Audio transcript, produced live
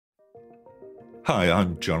Hi,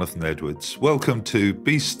 I'm Jonathan Edwards. Welcome to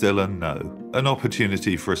Be Still and Know, an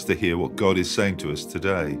opportunity for us to hear what God is saying to us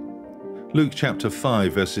today. Luke chapter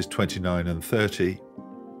 5, verses 29 and 30.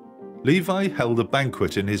 Levi held a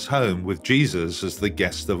banquet in his home with Jesus as the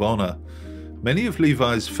guest of honor. Many of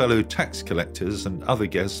Levi's fellow tax collectors and other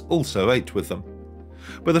guests also ate with them.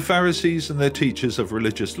 But the Pharisees and their teachers of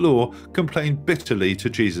religious law complained bitterly to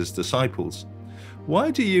Jesus' disciples. "Why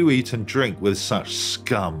do you eat and drink with such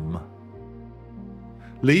scum?"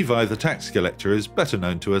 Levi the tax collector is better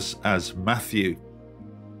known to us as Matthew.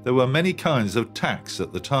 There were many kinds of tax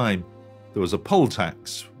at the time. There was a poll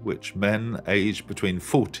tax, which men aged between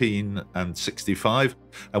 14 and 65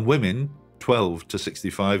 and women 12 to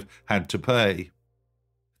 65 had to pay.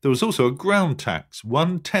 There was also a ground tax.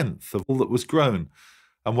 1/10 of all that was grown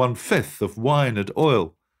and 1/5 of wine and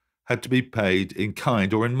oil had to be paid in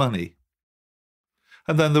kind or in money.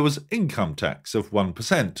 And then there was income tax of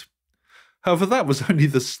 1%. However, that was only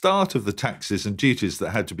the start of the taxes and duties that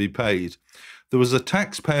had to be paid. There was a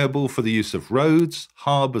tax payable for the use of roads,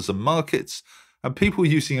 harbours and markets, and people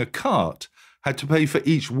using a cart had to pay for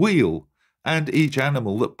each wheel and each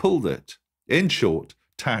animal that pulled it. In short,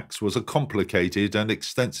 tax was a complicated and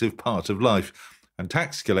extensive part of life, and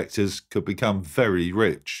tax collectors could become very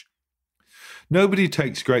rich. Nobody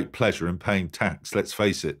takes great pleasure in paying tax, let's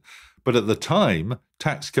face it. But at the time,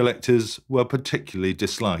 tax collectors were particularly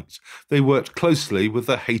disliked. They worked closely with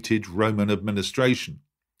the hated Roman administration.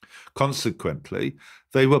 Consequently,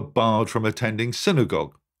 they were barred from attending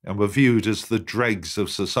synagogue and were viewed as the dregs of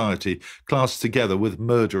society, classed together with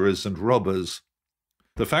murderers and robbers.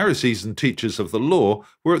 The Pharisees and teachers of the law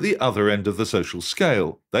were at the other end of the social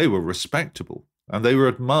scale. They were respectable, and they were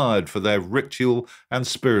admired for their ritual and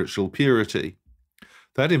spiritual purity.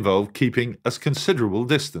 That involved keeping a considerable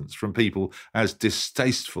distance from people as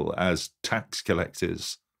distasteful as tax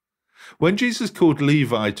collectors. When Jesus called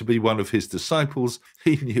Levi to be one of his disciples,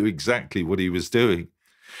 he knew exactly what he was doing.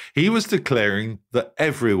 He was declaring that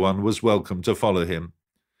everyone was welcome to follow him.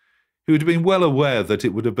 He would have been well aware that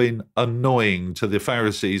it would have been annoying to the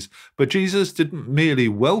Pharisees, but Jesus didn't merely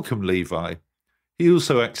welcome Levi. He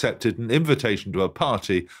also accepted an invitation to a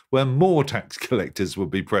party where more tax collectors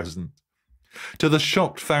would be present. To the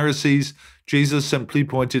shocked Pharisees, Jesus simply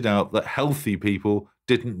pointed out that healthy people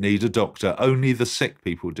didn't need a doctor, only the sick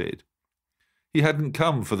people did. He hadn't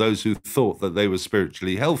come for those who thought that they were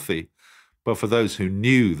spiritually healthy, but for those who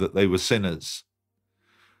knew that they were sinners.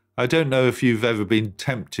 I don't know if you've ever been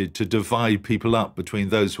tempted to divide people up between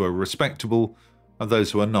those who are respectable and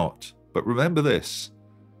those who are not, but remember this: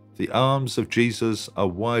 the arms of Jesus are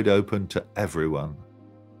wide open to everyone.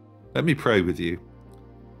 Let me pray with you.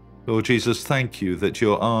 Lord Jesus, thank you that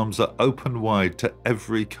your arms are open wide to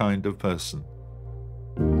every kind of person.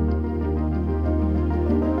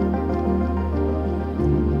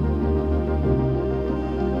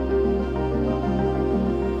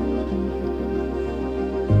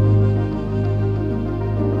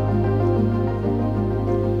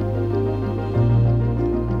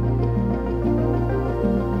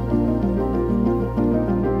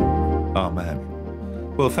 Amen.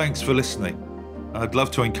 Well, thanks for listening. I'd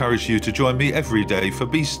love to encourage you to join me every day for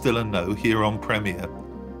Be Still and Know here on Premier.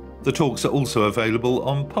 The talks are also available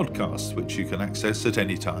on podcasts, which you can access at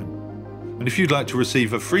any time. And if you'd like to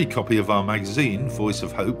receive a free copy of our magazine, Voice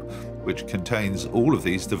of Hope, which contains all of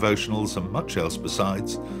these devotionals and much else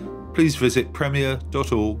besides, please visit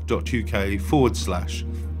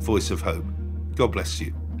premier.org.uk/Voice of Hope. God bless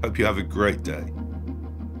you. Hope you have a great day.